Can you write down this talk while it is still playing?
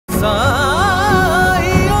प्रणाम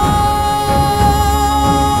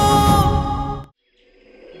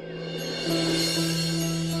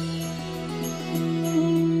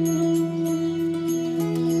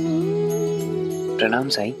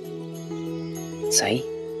साई। साई,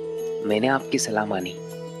 मैंने आपकी सलाह मानी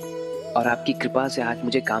और आपकी कृपा से आज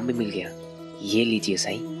मुझे काम भी मिल गया। ये लीजिए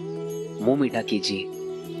साई, मुंह मीठा कीजिए।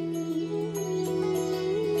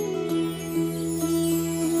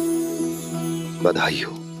 बधाई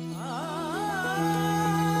हो।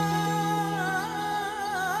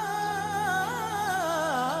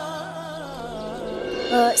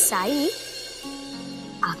 साई,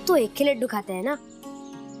 आप तो एक ही लड्डू खाते हैं ना,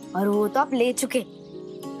 और वो तो आप ले चुके।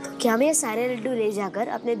 तो क्या मैं ये सारे लड्डू ले जाकर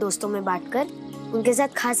अपने दोस्तों में बांटकर उनके साथ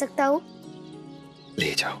खा सकता हूँ?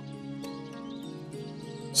 ले जाओ।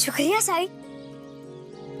 शुक्रिया साई।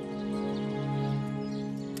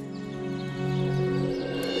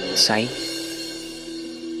 साई,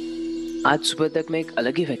 आज सुबह तक मैं एक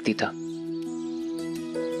अलग ही व्यक्ति था।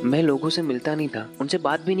 मैं लोगों से मिलता नहीं था, उनसे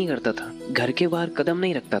बात भी नहीं करता था, घर के बाहर कदम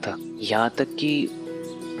नहीं रखता था। यहाँ तक कि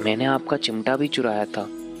मैंने आपका चिमटा भी चुराया था।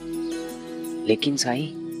 लेकिन साई,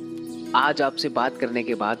 आज आपसे बात करने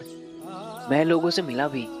के बाद मैं लोगों से मिला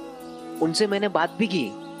भी, उनसे मैंने बात भी की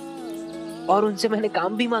और उनसे मैंने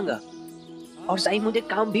काम भी मांगा, और साई मुझे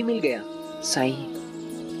काम भी मिल गया। साई,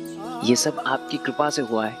 ये सब आपकी कृपा से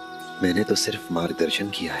हुआ है। मैंने तो सिर्फ मार्गदर्शन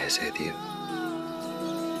किया है सहदेव।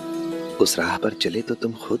 उस राह पर चले तो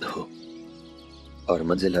तुम खुद हो, और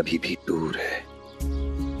मंजिल अभी भी दूर है।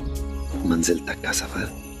 मंजिल तक का सफर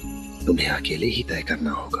तुम्हें अकेले ही तय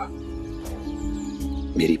करना होगा।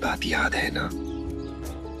 मेरी बात याद है ना?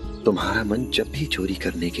 तुम्हारा मन जब भी चोरी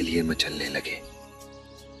करने के लिए मचलने लगे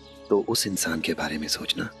तो उस इंसान के बारे में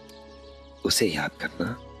सोचना, उसे याद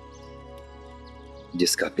करना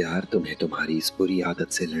जिसका प्यार तुम्हें तुम्हारी इस बुरी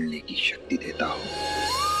आदत से लड़ने की शक्ति देता हो।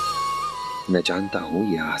 मैं जानता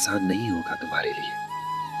हूं यह आसान नहीं होगा तुम्हारे लिए।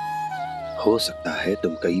 हो सकता है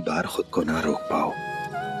तुम कई बार खुद को ना रोक पाओ,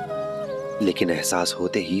 लेकिन एहसास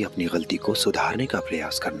होते ही अपनी गलती को सुधारने का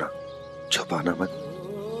प्रयास करना। छुपाना मत,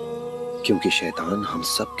 क्योंकि शैतान हम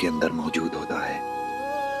सब के अंदर मौजूद होता है।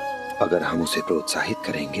 अगर हम उसे प्रोत्साहित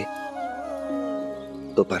करेंगे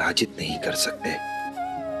तो पराजित नहीं कर सकते।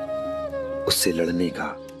 उससे लड़ने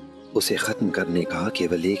का, उसे खत्म करने का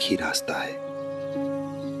केवल एक ही रास्ता है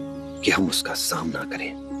कि हम उसका सामना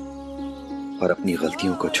करें, और अपनी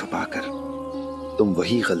गलतियों को छुपाकर तुम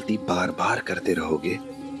वही गलती बार बार करते रहोगे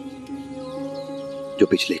जो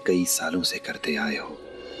पिछले कई सालों से करते आए हो।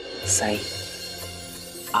 साई,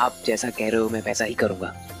 आप जैसा कह रहे हो मैं वैसा ही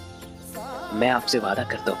करूंगा। मैं आपसे वादा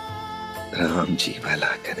करता हूं। राम जी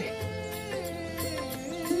भला करे।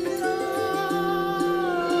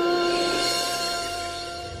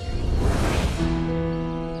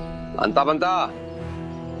 अंता बनता।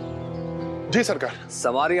 जी सरकार।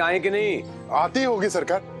 सवारी आए कि नहीं? आती होगी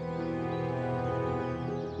सरकार।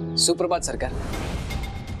 सुप्रभात सरकार।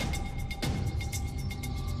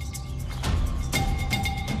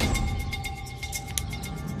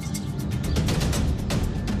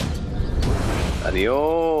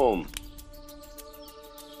 हरिओम।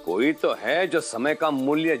 कोई तो है जो समय का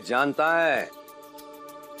मूल्य जानता है।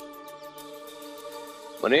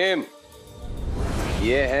 मुनीम,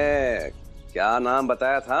 ये है, क्या नाम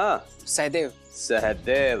बताया था? सहदेव।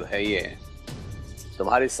 सहदेव है ये।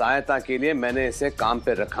 तुम्हारी सहायता के लिए मैंने इसे काम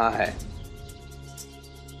पे रखा है।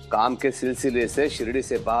 काम के सिलसिले से शिरडी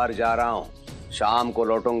से बाहर जा रहा हूं, शाम को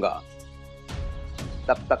लौटूंगा।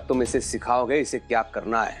 तब तक तुम इसे सिखाओगे इसे क्या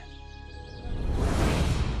करना है।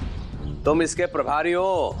 तुम इसके प्रभारी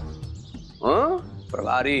हो। हाँ?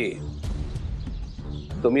 प्रभारी।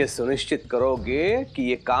 तुम ये सुनिश्चित करोगे कि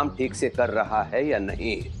ये काम ठीक से कर रहा है या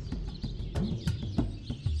नहीं।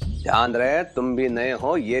 ध्यान रहे, तुम भी नए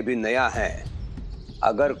हो, ये भी नया है।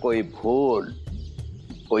 अगर कोई भूल,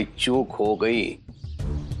 कोई चूक हो गई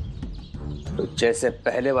तो जैसे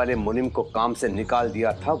पहले वाले मुनिम को काम से निकाल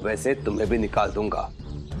दिया था वैसे तुम्हें भी निकाल दूंगा।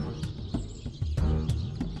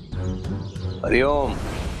 हरिओम।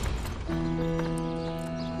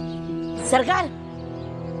 सरकार,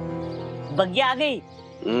 बग्गिया आ गई।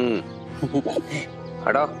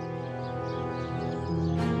 हटो।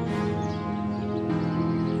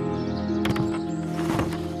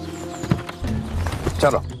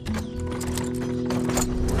 चलो।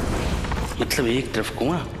 मतलब एक तरफ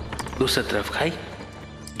कुआं, दूसरी तरफ खाई,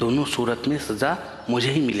 दोनों सूरत में सजा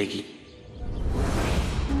मुझे ही मिलेगी।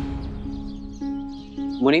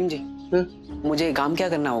 मुनीम जी, मुझे काम क्या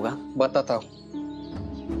करना होगा? बताता हूँ।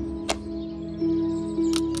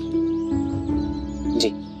 जी।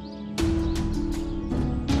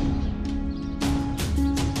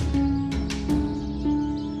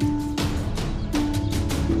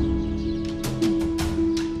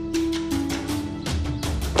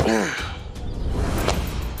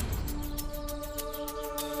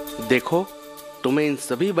 देखो, तुम्हें इन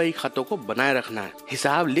सभी बही खातों को बनाए रखना है।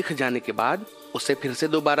 हिसाब लिख जाने के बाद उसे फिर से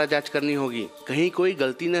दोबारा जांच करनी होगी, कहीं कोई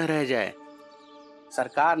गलती न रह जाए।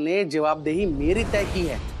 सरकार ने जवाबदेही मेरी तय की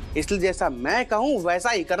है, इसलिए जैसा मैं कहूँ वैसा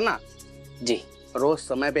ही करना। जी। रोज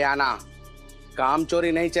समय पे आना, काम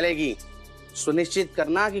चोरी नहीं चलेगी। सुनिश्चित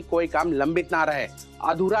करना कि कोई काम लंबित ना रहे,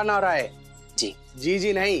 अधूरा ना रहे। जी। जी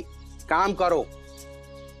जी नहीं, काम करो।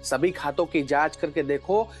 सभी खातों की जांच करके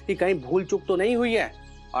देखो कि कहीं भूल चूक तो नहीं हुई है।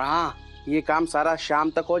 और हाँ, ये काम सारा शाम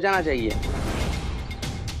तक हो जाना चाहिए।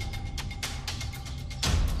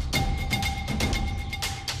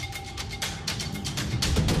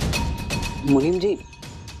 मुनीम जी,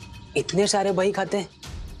 इतने सारे बही खाते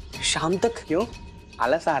शाम तक? क्यों,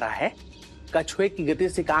 आलस आ रहा है? कछुए की गति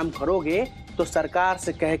से काम करोगे तो सरकार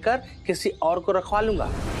से कहकर किसी और को रखवा लूंगा।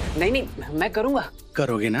 नहीं नहीं, मैं करूंगा।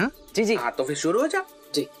 करोगे ना? जी जी। हाँ तो फिर शुरू हो जा।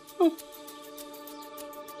 जी।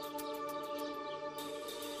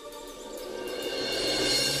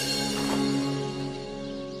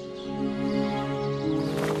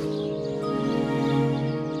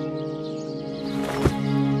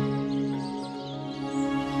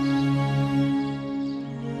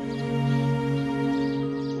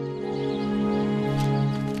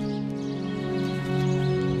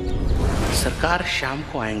 सरकार शाम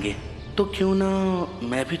को आएंगे तो क्यों ना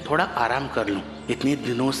मैं भी थोड़ा आराम कर लूं। इतने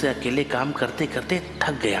दिनों से अकेले काम करते करते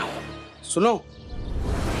थक गया हूं। सुनो,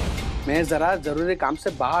 मैं जरा जरूरी काम से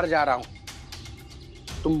बाहर जा रहा हूं,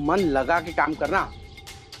 तुम मन लगा के काम करना,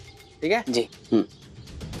 ठीक है? जी।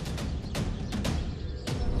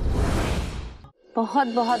 बहुत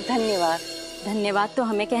बहुत धन्यवाद। धन्यवाद तो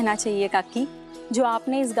हमें कहना चाहिए काकी, जो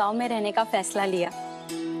आपने इस गांव में रहने का फैसला लिया।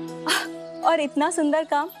 और इतना सुंदर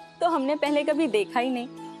काम तो हमने पहले कभी देखा ही नहीं।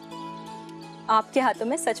 आपके हाथों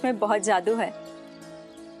में सच में बहुत जादू है।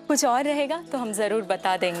 कुछ और रहेगा तो हम जरूर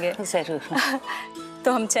बता देंगे। जरूर।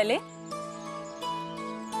 तो हम चले?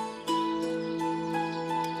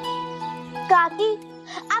 काकी,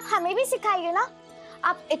 आप हमें भी सिखाइए ना।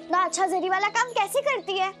 आप इतना अच्छा जरी वाला काम कैसे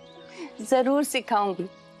करती है? जरूर सिखाऊंगी।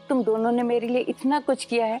 तुम दोनों ने मेरे लिए इतना कुछ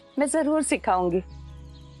किया है, मैं जरूर सिखाऊंगी।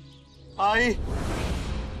 आई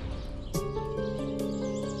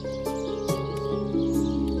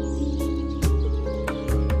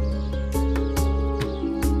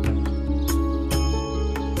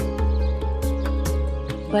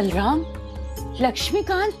बलराम,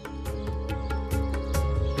 लक्ष्मीकांत,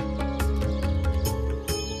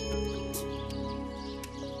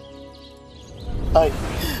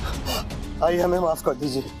 आई हमें माफ कर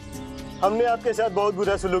दीजिए। हमने आपके साथ बहुत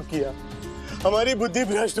बुरा सलूक किया। हमारी बुद्धि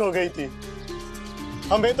भ्रष्ट हो गई थी।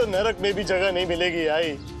 हमें तो नरक में भी जगह नहीं मिलेगी।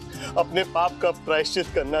 आई अपने पाप का प्रायश्चित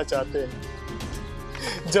करना चाहते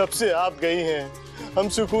हैं। जब से आप गई हैं, हम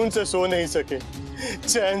सुकून से सो नहीं सके,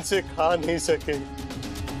 चैन से खा नहीं सके।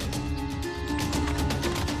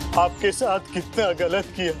 आपके साथ कितना गलत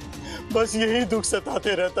किया, बस यही दुख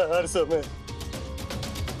सताते रहता हर समय।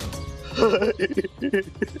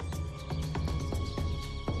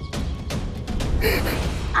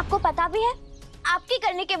 आपको पता भी है आपकी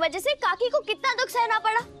करने की वजह से काकी को कितना दुख सहना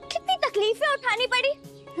पड़ा, कितनी तकलीफें उठानी पड़ी।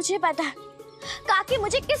 मुझे पता है काकी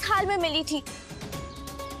मुझे किस हाल में मिली थी।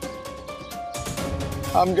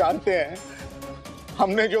 हम जानते हैं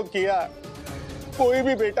हमने जो किया, कोई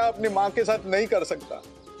भी बेटा अपनी माँ के साथ नहीं कर सकता।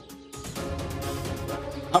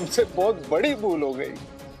 हमसे बहुत बड़ी भूल हो गई,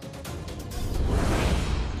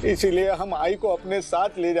 इसीलिए हम आई को अपने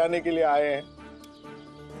साथ ले जाने के लिए आए हैं।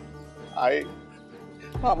 आई,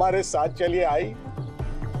 हमारे साथ चलिए। आई,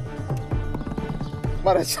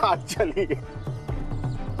 हमारे साथ चलिए।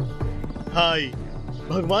 हाँ आई,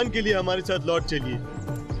 भगवान के लिए हमारे साथ लौट चलिए।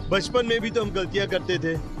 बचपन में भी तो हम गलतियां करते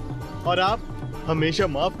थे और आप हमेशा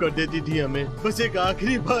माफ कर देती थी हमें। बस एक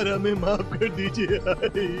आखिरी बार हमें माफ कर दीजिए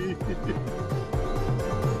आई।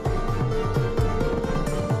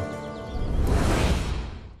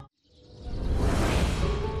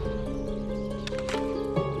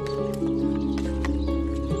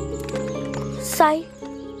 साई,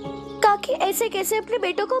 काकी ऐसे कैसे अपने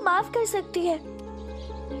बेटों को माफ कर सकती है?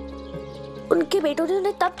 उनके बेटों ने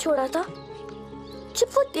उन्हें तब छोड़ा था जब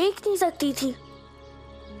वो देख नहीं सकती थी।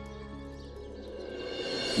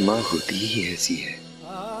 माँ होती ही ऐसी है,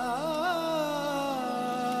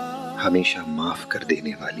 हमेशा माफ कर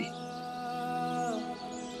देने वाली,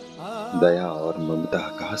 दया और ममता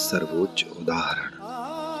का सर्वोच्च उदाहरण।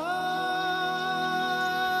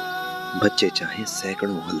 बच्चे चाहे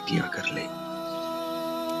सैकड़ों गलतियां कर लें,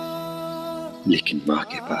 लेकिन माँ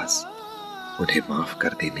के पास उन्हें माफ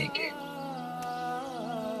कर देने के,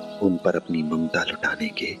 उन पर अपनी ममता लुटाने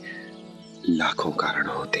के लाखों कारण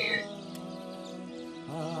होते हैं।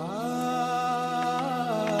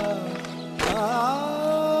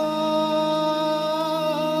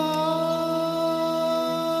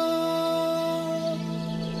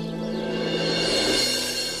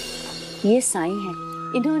 ये साई है,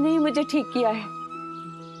 इन्होंने ही मुझे ठीक किया है।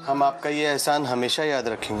 हम आपका ये एहसान हमेशा याद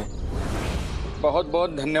रखेंगे। बहुत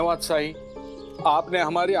बहुत धन्यवाद साई, आपने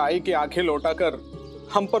हमारी आई की आंखें लौटाकर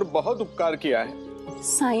हम पर बहुत उपकार किया है।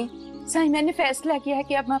 साई, साई मैंने फैसला किया है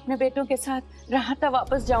कि अब मैं अपने बेटों के साथ राहता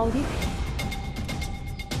वापस जाऊंगी।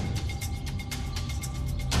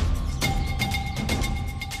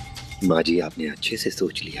 माँ जी, आपने अच्छे से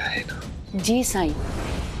सोच लिया है ना? जी साई,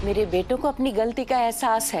 मेरे बेटों को अपनी गलती का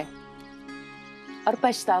एहसास है और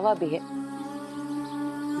पछतावा भी है।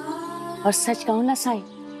 और सच कहूं ना साई,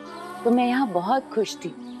 तो मैं यहाँ बहुत खुश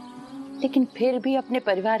थी, लेकिन फिर भी अपने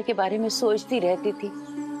परिवार के बारे में सोचती रहती थी,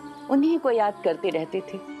 उन्हीं को याद करती रहती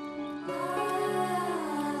थी।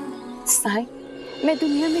 साई, मैं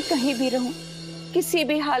दुनिया में कहीं भी रहूं, किसी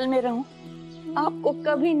भी हाल में रहूं, आपको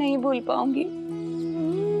कभी नहीं भूल पाऊंगी।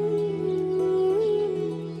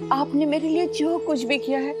 आपने मेरे लिए जो कुछ भी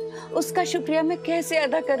किया है, उसका शुक्रिया मैं कैसे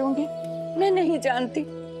अदा करूंगी, मैं नहीं जानती।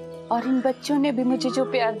 और इन बच्चों ने भी मुझे जो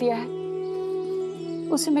प्यार दिया है,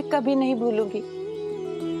 उसे मैं कभी नहीं भूलूंगी।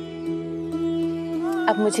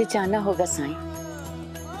 अब मुझे जाना होगा साईं,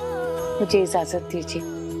 मुझे इजाजत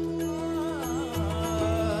दीजिए।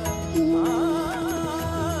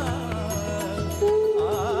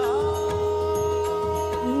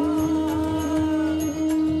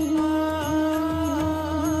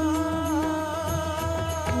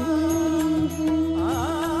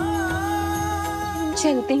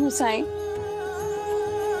 चलती हूँ साईं।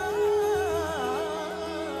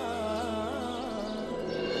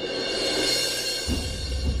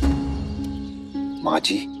 माँ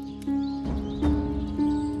जी,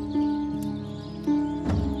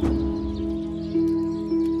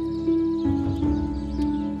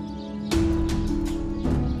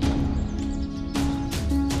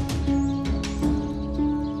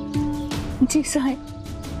 जी साईं।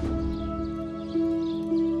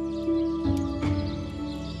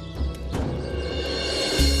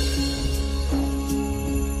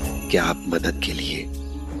 क्या आप मदद के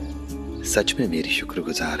लिए सच में मेरी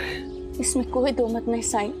शुक्रगुजार हैं? इसमें कोई दो मत नहीं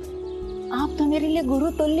साईं, आप तो मेरे लिए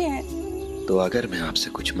गुरु तुल्य हैं। तो अगर मैं आपसे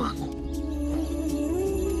कुछ मांगूं,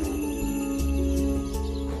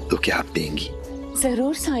 तो क्या आप देंगी?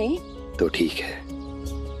 जरूर साईं। तो ठीक है,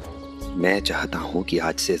 मैं चाहता हूं कि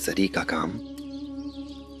आज से जरी का काम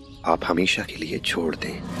आप हमेशा के लिए छोड़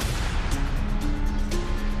दें।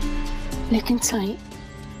 लेकिन साईं,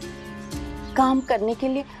 काम करने के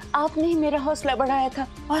लिए आपने ही मेरा हौसला बढ़ाया था,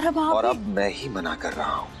 और अब मैं ही मना कर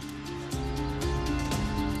रहा हूं।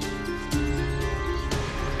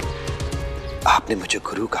 आपने मुझे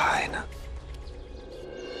गुरु कहा है ना,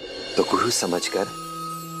 तो गुरु समझकर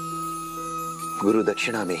गुरु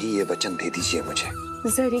दक्षिणा में ही ये वचन दे दीजिए मुझे।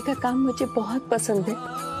 जरी का काम मुझे बहुत पसंद है,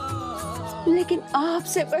 लेकिन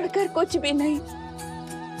आपसे बढ़कर कुछ भी नहीं।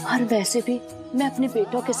 और वैसे भी मैं अपने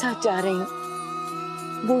बेटों के साथ जा रही हूँ,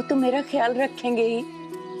 वो तो मेरा ख्याल रखेंगे ही।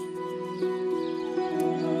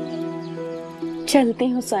 चलती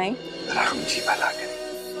हूँ साईं। राम जी भला करे।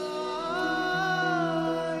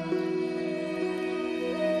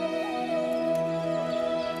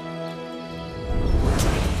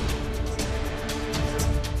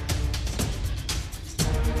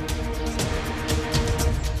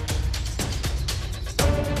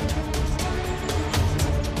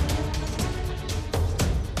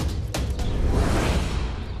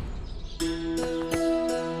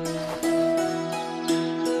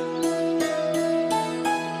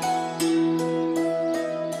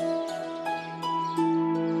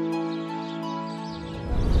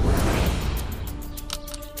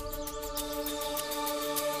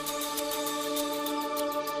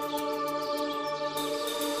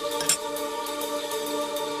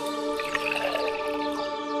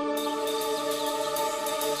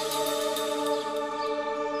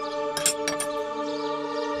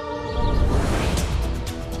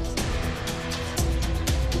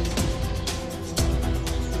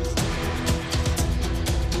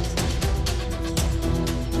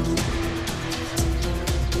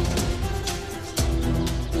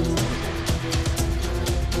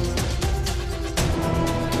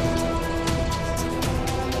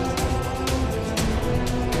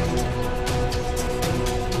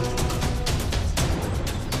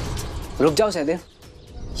 रुक जाओ सहदेव,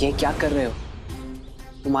 ये क्या कर रहे हो?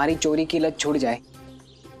 तुम्हारी चोरी की लत छूट जाए,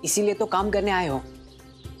 इसीलिए तो काम करने आए हो।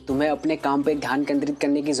 तुम्हें अपने काम पे ध्यान केंद्रित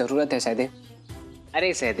करने की जरूरत है सहदेव।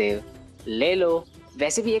 अरे सहदेव, ले लो,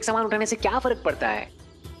 वैसे भी एक सामान उठाने से क्या फर्क पड़ता है,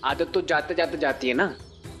 आदत तो जाते जाते जाती है ना।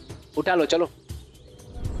 उठा लो, चलो।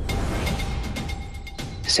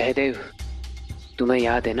 सहदेव, तुम्हें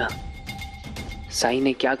याद है ना साई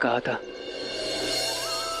ने क्या कहा था?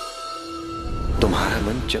 तुम्हारा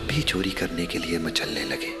मन जब भी चोरी करने के लिए मचलने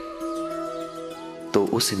लगे तो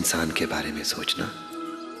उस इंसान के बारे में सोचना,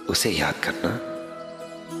 उसे याद करना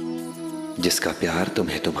जिसका प्यार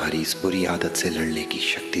तुम्हें तुम्हारी इस बुरी आदत से लड़ने की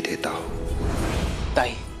शक्ति देता हो।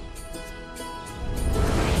 ताई,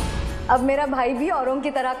 अब मेरा भाई भी औरों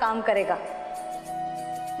की तरह काम करेगा,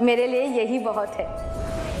 मेरे लिए यही बहुत है।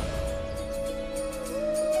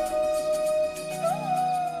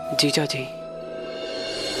 जीजा जी,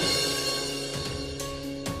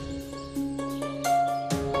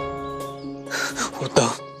 होता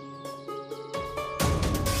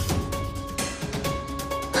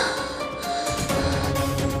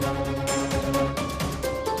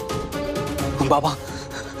बाबा,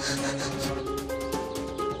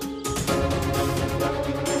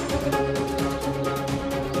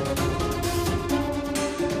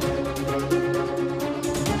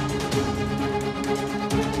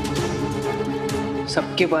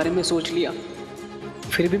 सबके बारे में सोच लिया,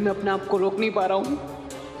 फिर भी मैं अपने आप को रोक नहीं पा रहा हूं।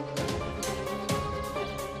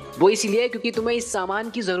 वो इसलिए क्योंकि तुम्हें इस सामान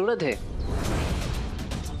की जरूरत है,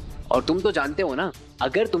 और तुम तो जानते हो ना,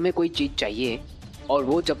 अगर तुम्हें कोई चीज चाहिए और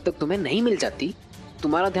वो जब तक तुम्हें नहीं मिल जाती,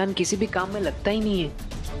 तुम्हारा ध्यान किसी भी काम में लगता ही नहीं है।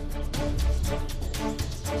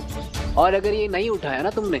 और अगर ये नहीं उठाया ना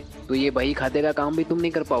तुमने, तो ये बही खाते का काम भी तुम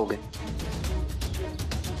नहीं कर पाओगे,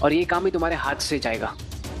 और ये काम भी तुम्हारे हाथ से जाएगा।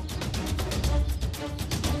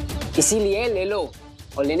 इसीलिए ले लो,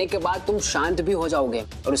 और लेने के बाद तुम शांत भी हो जाओगे,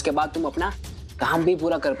 और उसके बाद तुम अपना काम भी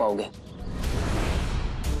पूरा कर पाओगे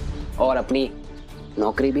और अपनी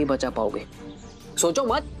नौकरी भी बचा पाओगे। सोचो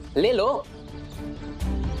मत, ले लो।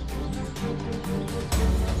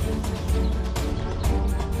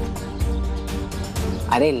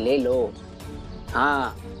 अरे ले लो,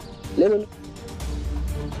 हाँ ले लो।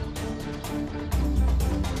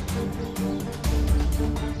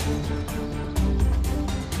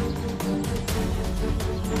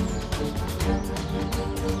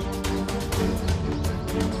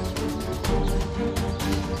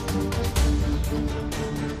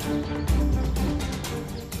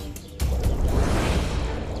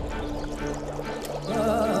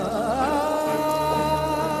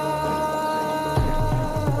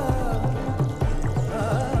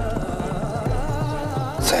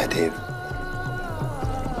 सहदेव,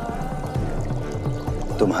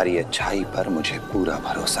 तुम्हारी अच्छाई पर मुझे पूरा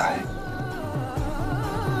भरोसा है।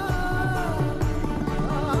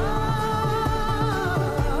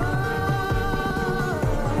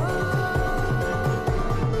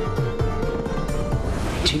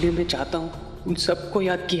 जिन्हें मैं चाहता हूं उन सबको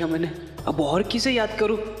याद किया मैंने, अब और किसे याद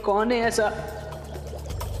करूं? कौन है ऐसा?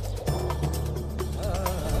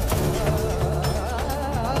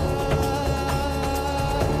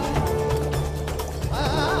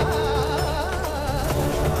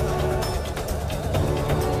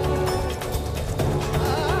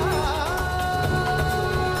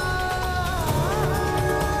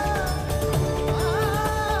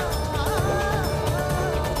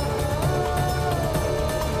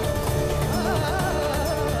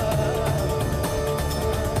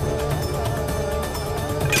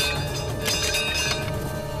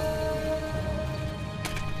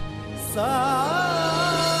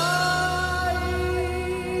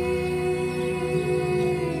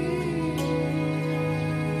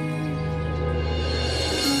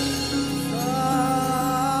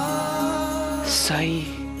 साई,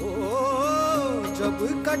 जब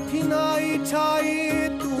कठिनाई छाई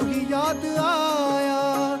तू ही याद आया,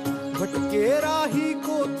 भटके राही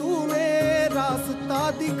को तूने रास्ता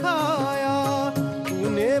दिखाया,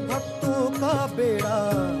 तूने भक्तों का बेड़ा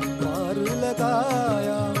पार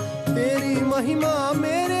लगाया, तेरी महिमा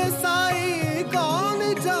मेरे साई कौन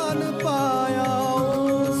जान पाया।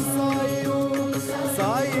 ओ साई, ओ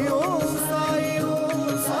साई, ओ साई, ओ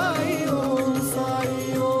साई, ओ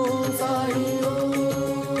साई, ओ साई, ओ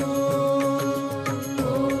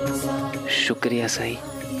शुक्रिया साई।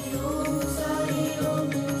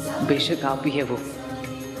 बेशक आप ही है वो,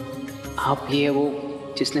 आप ही है वो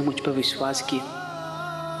जिसने मुझ पर विश्वास किया,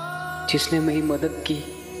 जिसने मेरी मदद की।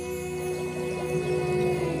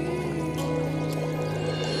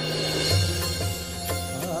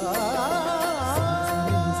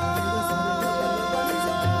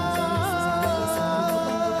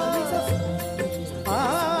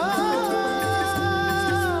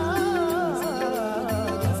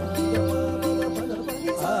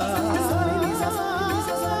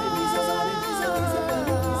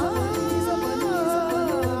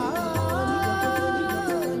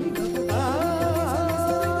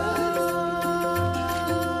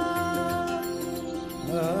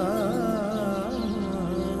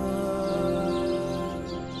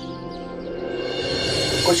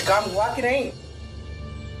 कुछ काम हुआ कि नहीं?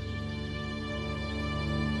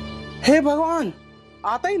 हे भगवान,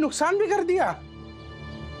 आता ही नुकसान भी कर दिया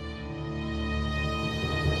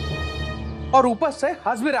और ऊपर से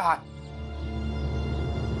हंस भी रहा।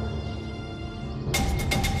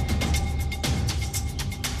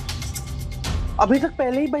 अभी तक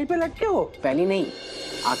पहले ही बही पे लटके हो? पहली नहीं,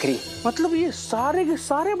 आखिरी। मतलब ये सारे के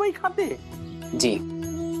सारे बही खाते? जी।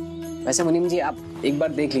 वैसे मुनीम जी, आप एक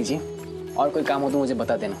बार देख लीजिए, और कोई काम हो तो मुझे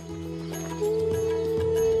बता देना।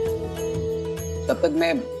 तब तक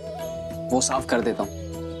मैं वो साफ कर देता हूँ।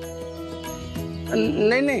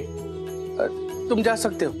 नहीं नहीं, तुम जा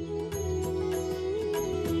सकते हो।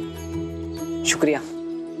 शुक्रिया।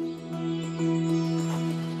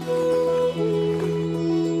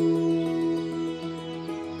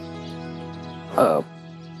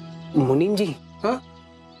 मुनीम जी। हाँ?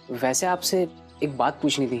 वैसे आपसे एक बात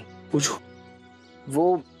पूछनी थी। पूछो।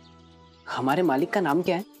 वो हमारे मालिक का नाम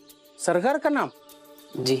क्या है? सरकार का नाम?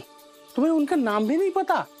 जी। तुम्हें उनका नाम भी नहीं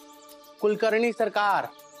पता? कुलकर्णी सरकार।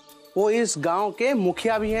 वो इस गांव के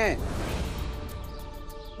मुखिया भी हैं।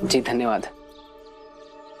 जी धन्यवाद।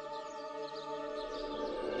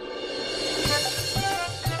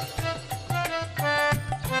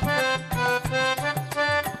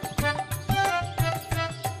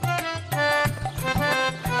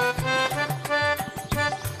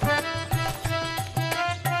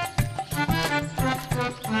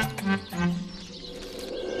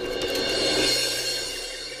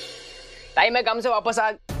 ताई, मैं काम से वापस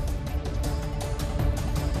आ।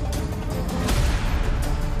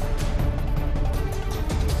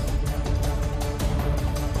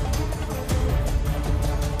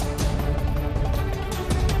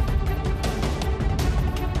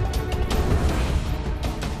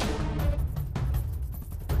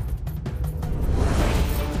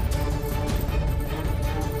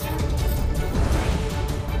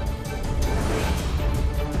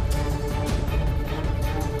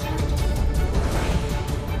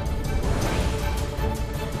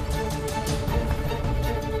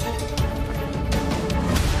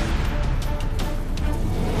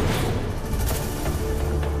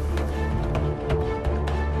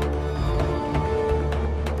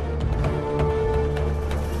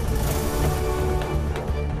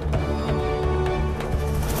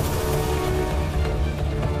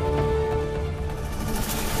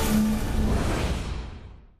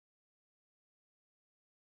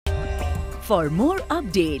 For more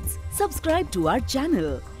updates, subscribe to our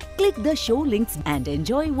channel, click the show links and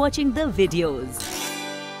enjoy watching the videos.